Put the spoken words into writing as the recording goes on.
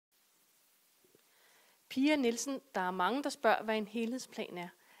Pia Nielsen, der er mange, der spørger, hvad en helhedsplan er.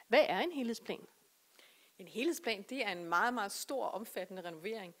 Hvad er en helhedsplan? En helhedsplan, det er en meget, meget stor omfattende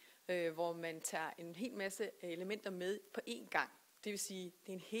renovering, hvor man tager en hel masse elementer med på én gang. Det vil sige, det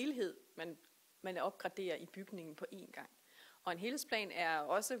er en helhed, man opgraderer i bygningen på én gang. Og en helhedsplan er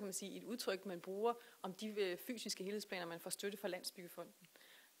også, kan man sige, et udtryk, man bruger om de fysiske helhedsplaner, man får støtte fra Landsbyggefonden.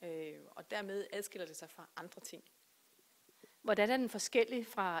 Og dermed adskiller det sig fra andre ting. Hvordan er den forskellig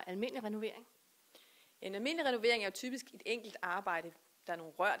fra almindelig renovering? En almindelig renovering er jo typisk et enkelt arbejde. Der er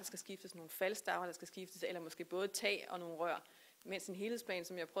nogle rør, der skal skiftes, nogle faldstaver, der skal skiftes, eller måske både tag og nogle rør. Mens en helhedsplan,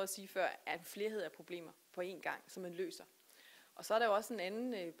 som jeg prøvede at sige før, er en flerhed af problemer på én gang, som man løser. Og så er der jo også en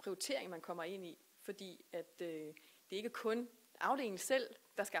anden prioritering, man kommer ind i, fordi at det ikke kun afdelingen selv,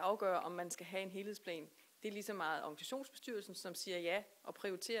 der skal afgøre, om man skal have en helhedsplan. Det er lige så meget organisationsbestyrelsen, som siger ja og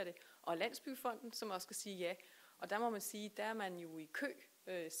prioriterer det, og Landsbyggefonden, som også skal sige ja. Og der må man sige, der er man jo i kø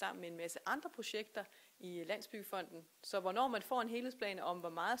sammen med en masse andre projekter i Landsbyggefonden. Så hvornår man får en helhedsplan om, hvor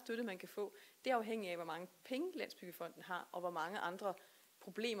meget støtte man kan få, det er afhængigt af, hvor mange penge Landsbyggefonden har, og hvor mange andre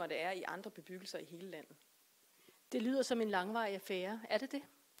problemer der er i andre bebyggelser i hele landet. Det lyder som en langvarig affære. Er det det?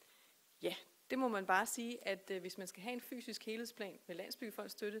 Ja, det må man bare sige, at hvis man skal have en fysisk helhedsplan med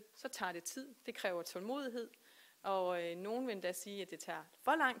Landsbyggefonds støtte, så tager det tid. Det kræver tålmodighed, og nogen vil da sige, at det tager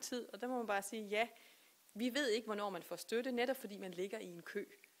for lang tid, og der må man bare sige, ja, vi ved ikke, hvornår man får støtte, netop fordi man ligger i en kø.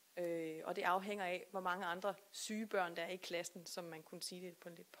 Og det afhænger af, hvor mange andre syge børn, der er i klassen, som man kunne sige det på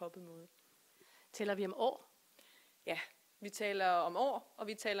en lidt poppet måde. Tæller vi om år? Ja, vi taler om år, og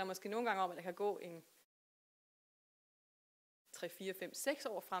vi taler måske nogle gange om, at der kan gå en 3, 4, 5, 6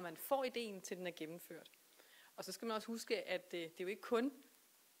 år fra, man får ideen, til den er gennemført. Og så skal man også huske, at det er jo ikke kun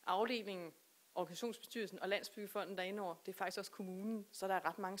afdelingen, organisationsbestyrelsen og Landsbyggefonden, der er inde over. Det er faktisk også kommunen, så der er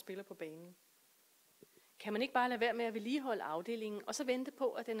ret mange spillere på banen. Kan man ikke bare lade være med at vedligeholde afdelingen, og så vente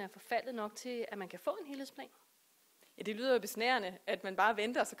på, at den er forfaldet nok til, at man kan få en helhedsplan? Ja, det lyder jo besnærende, at man bare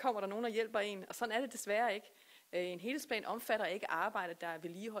venter, og så kommer der nogen og hjælper en. Og sådan er det desværre ikke. En helhedsplan omfatter ikke arbejde, der er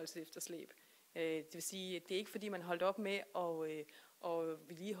vedligeholdelsesefterslæb. Det vil sige, at det er ikke fordi, man holdt op med at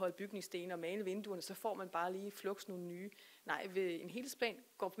vedligeholde bygningssten og male vinduerne, så får man bare lige flux nogle nye. Nej, en helhedsplan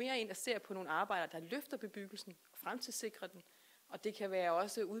går mere ind og ser på nogle arbejder, der løfter bebyggelsen og fremtidssikrer den. Og det kan være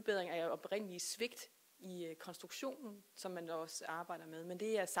også udbedring af oprindelige svigt i konstruktionen, som man også arbejder med. Men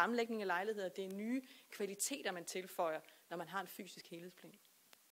det er sammenlægning af lejligheder, det er nye kvaliteter, man tilføjer, når man har en fysisk helhedsplan.